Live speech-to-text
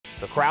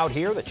The crowd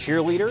here, the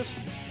cheerleaders.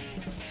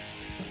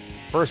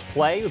 First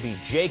play would be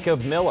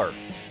Jacob Miller,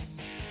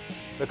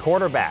 the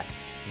quarterback,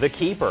 the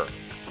keeper,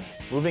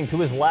 moving to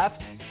his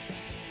left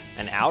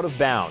and out of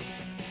bounds.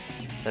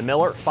 The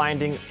Miller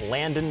finding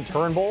Landon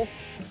Turnbull.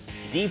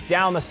 Deep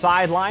down the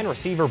sideline,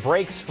 receiver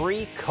breaks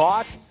free,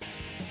 caught.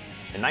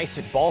 And nice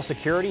ball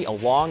security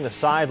along the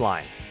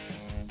sideline.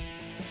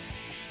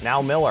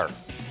 Now Miller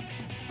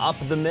up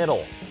the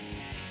middle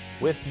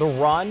with the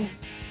run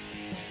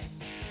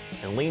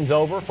and leans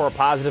over for a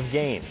positive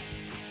gain.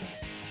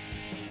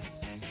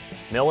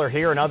 Miller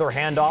here, another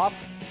handoff.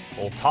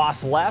 Will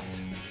toss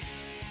left.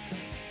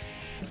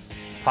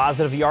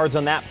 Positive yards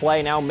on that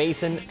play. Now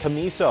Mason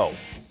Camiso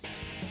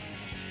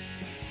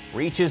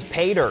reaches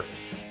Pater.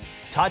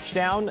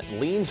 Touchdown,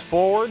 leans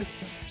forward.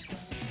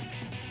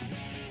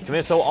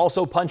 Camiso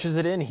also punches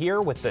it in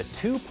here with the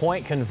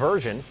 2-point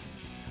conversion.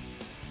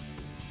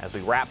 As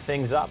we wrap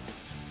things up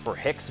for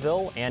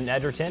Hicksville and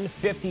Edgerton,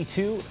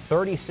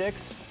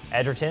 52-36.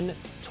 Edgerton,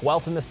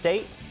 12th in the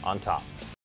state, on top.